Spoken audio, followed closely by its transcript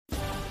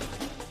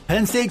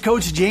Penn State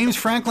coach James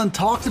Franklin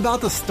talks about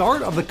the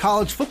start of the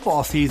college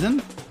football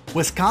season.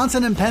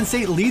 Wisconsin and Penn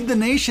State lead the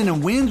nation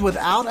in wins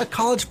without a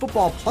college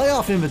football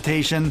playoff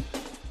invitation.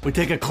 We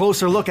take a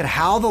closer look at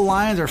how the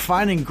Lions are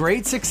finding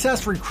great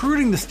success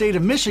recruiting the state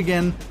of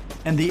Michigan,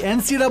 and the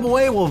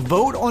NCAA will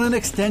vote on an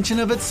extension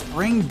of its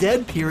spring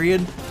dead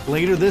period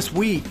later this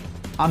week.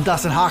 I'm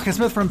Dustin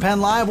Hawkinsmith from Penn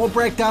Live. We'll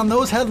break down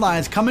those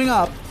headlines coming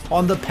up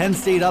on the Penn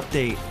State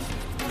Update.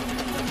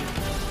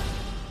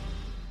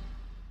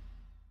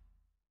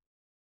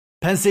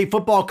 Penn State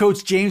football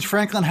coach James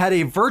Franklin had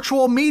a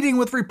virtual meeting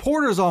with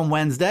reporters on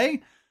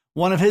Wednesday.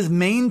 One of his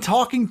main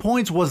talking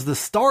points was the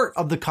start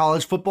of the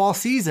college football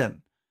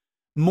season.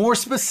 More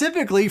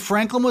specifically,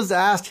 Franklin was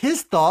asked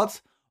his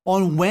thoughts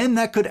on when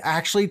that could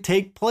actually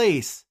take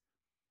place.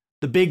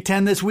 The Big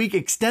Ten this week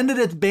extended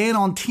its ban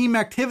on team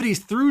activities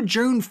through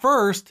June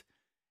 1st,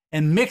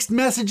 and mixed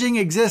messaging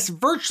exists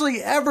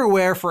virtually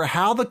everywhere for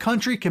how the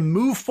country can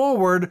move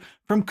forward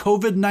from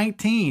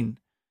COVID-19.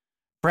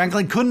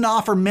 Franklin couldn't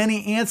offer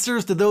many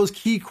answers to those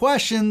key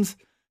questions,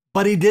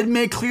 but he did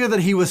make clear that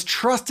he was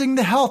trusting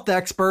the health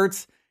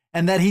experts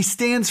and that he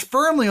stands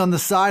firmly on the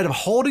side of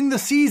holding the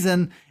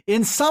season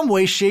in some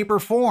way, shape, or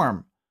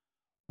form.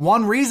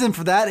 One reason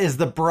for that is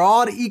the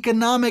broad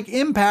economic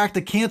impact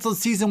a canceled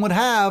season would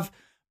have,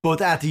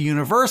 both at the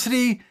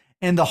university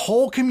and the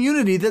whole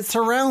community that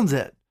surrounds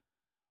it.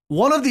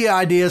 One of the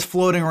ideas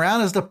floating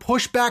around is to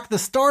push back the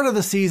start of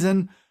the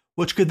season,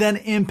 which could then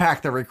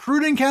impact the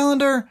recruiting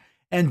calendar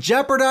and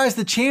jeopardize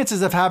the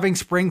chances of having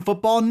spring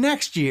football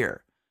next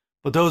year.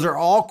 But those are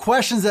all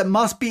questions that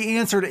must be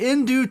answered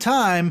in due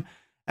time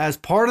as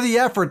part of the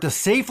effort to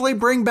safely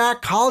bring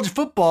back college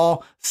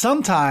football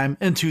sometime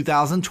in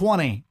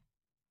 2020.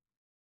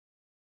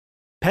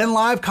 Penn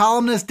Live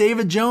columnist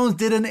David Jones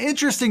did an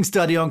interesting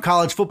study on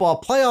college football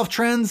playoff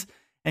trends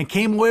and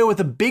came away with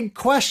a big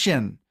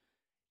question.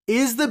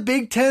 Is the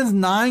Big Ten's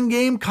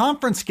 9-game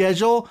conference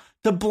schedule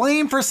to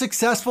blame for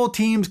successful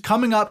teams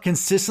coming up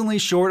consistently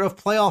short of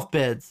playoff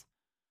bids?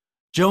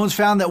 Jones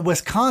found that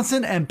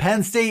Wisconsin and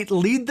Penn State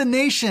lead the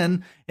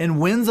nation in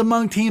wins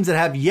among teams that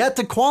have yet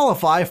to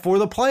qualify for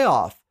the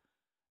playoff.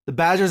 The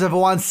Badgers have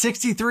won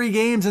 63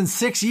 games in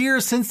 6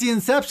 years since the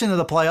inception of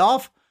the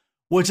playoff,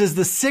 which is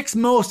the 6th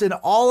most in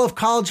all of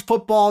college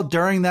football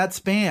during that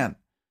span.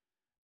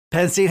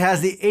 Penn State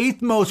has the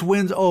 8th most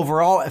wins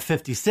overall at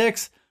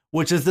 56,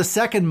 which is the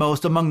 2nd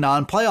most among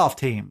non-playoff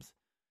teams.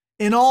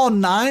 In all,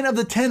 9 of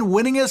the 10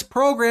 winningest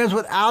programs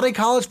without a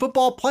college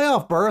football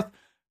playoff berth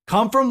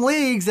come from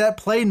leagues that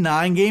play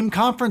 9-game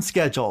conference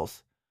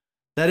schedules.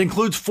 That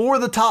includes 4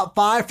 of the top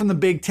 5 from the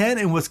Big Ten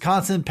in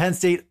Wisconsin, Penn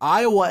State,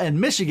 Iowa, and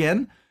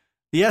Michigan.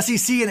 The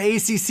SEC and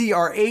ACC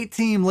are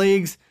 8-team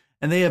leagues,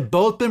 and they have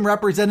both been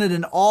represented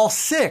in all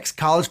 6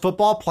 college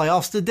football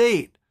playoffs to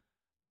date.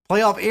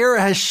 Playoff era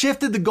has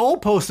shifted the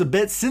goalposts a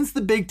bit since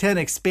the Big Ten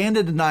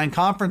expanded to 9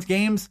 conference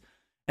games,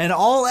 and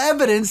all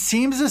evidence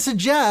seems to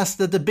suggest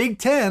that the Big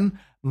Ten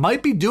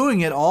might be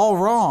doing it all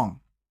wrong.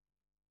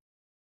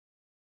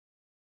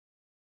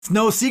 It's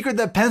no secret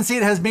that Penn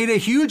State has made a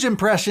huge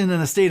impression in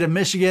the state of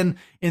Michigan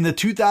in the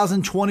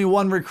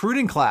 2021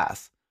 recruiting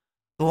class.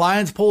 The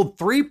Lions pulled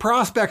 3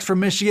 prospects from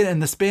Michigan in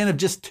the span of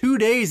just 2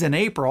 days in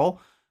April.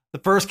 The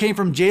first came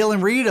from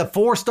Jalen Reed, a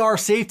 4-star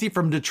safety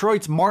from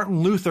Detroit's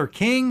Martin Luther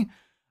King.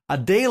 A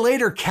day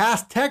later,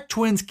 Cass Tech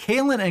twins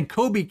Kalen and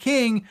Kobe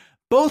King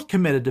both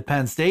committed to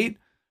Penn State.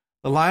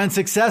 The Lions'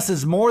 success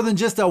is more than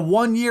just a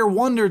one-year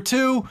wonder,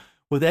 too,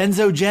 with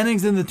Enzo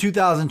Jennings in the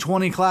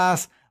 2020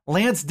 class,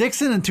 Lance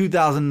Dixon in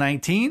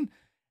 2019,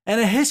 and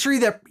a history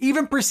that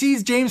even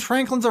precedes James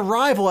Franklin's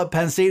arrival at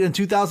Penn State in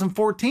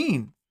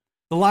 2014.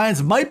 The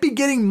Lions might be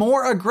getting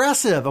more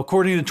aggressive,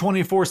 according to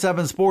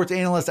 24/7 Sports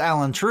analyst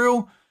Alan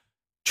True.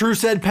 True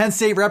said Penn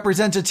State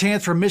represents a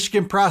chance for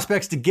Michigan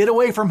prospects to get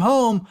away from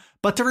home,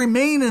 but to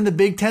remain in the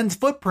Big Ten's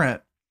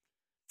footprint.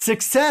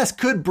 Success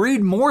could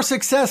breed more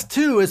success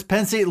too, as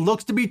Penn State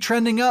looks to be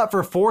trending up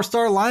for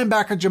 4-star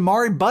linebacker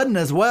Jamari Budden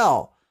as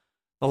well.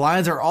 The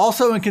Lions are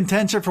also in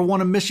contention for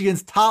one of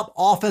Michigan's top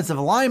offensive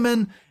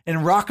linemen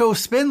in Rocco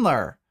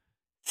Spindler.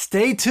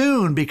 Stay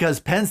tuned,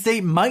 because Penn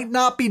State might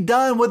not be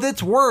done with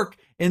its work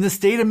in the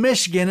state of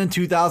Michigan in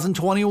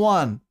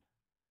 2021.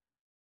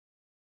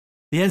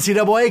 The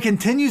NCAA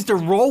continues to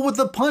roll with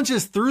the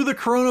punches through the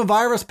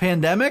coronavirus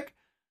pandemic.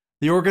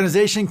 The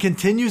organization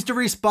continues to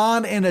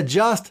respond and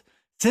adjust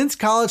since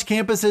college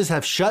campuses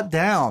have shut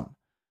down.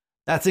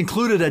 That's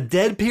included a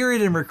dead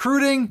period in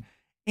recruiting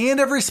and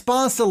a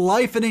response to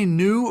life in a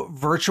new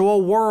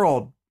virtual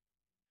world.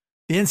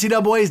 The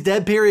NCAA's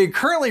dead period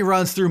currently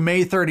runs through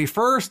May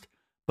 31st,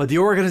 but the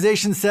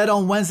organization said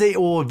on Wednesday it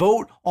will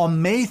vote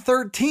on May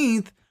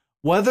 13th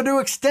whether to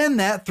extend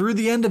that through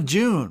the end of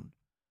June.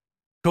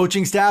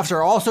 Coaching staffs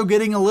are also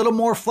getting a little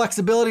more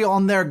flexibility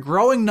on their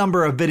growing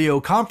number of video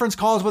conference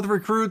calls with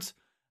recruits.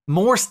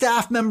 More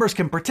staff members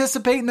can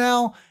participate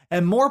now,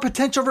 and more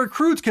potential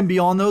recruits can be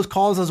on those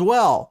calls as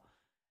well.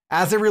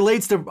 As it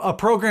relates to a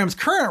program's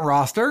current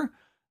roster,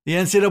 the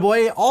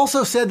NCAA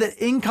also said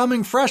that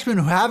incoming freshmen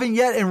who haven't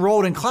yet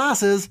enrolled in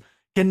classes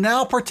can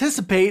now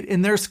participate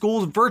in their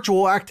school's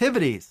virtual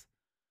activities.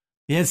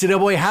 The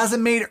NCAA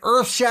hasn't made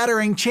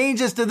earth-shattering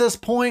changes to this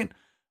point,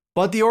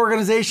 but the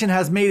organization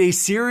has made a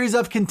series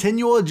of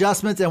continual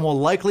adjustments and will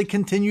likely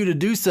continue to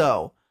do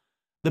so.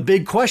 The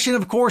big question,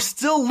 of course,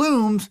 still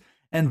looms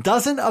and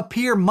doesn't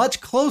appear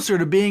much closer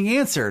to being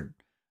answered.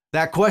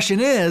 That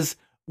question is,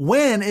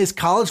 when is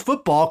college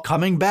football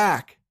coming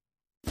back?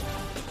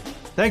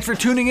 Thanks for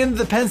tuning in to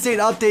the Penn State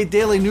Update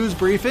Daily News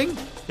Briefing.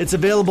 It's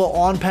available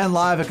on Penn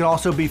Live. It can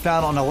also be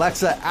found on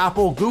Alexa,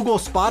 Apple, Google,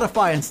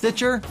 Spotify, and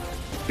Stitcher.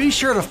 Be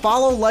sure to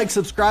follow, like,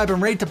 subscribe,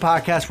 and rate the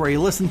podcast where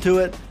you listen to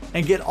it,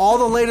 and get all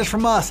the latest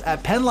from us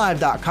at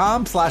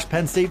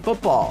pennlive.com/Penn State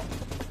Football.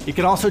 You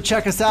can also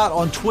check us out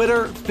on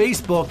Twitter,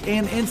 Facebook,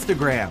 and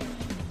Instagram.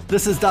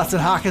 This is Dustin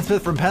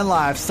Hawkinsmith from Penn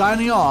Live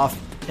signing off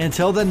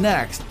until the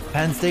next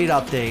Penn State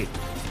Update.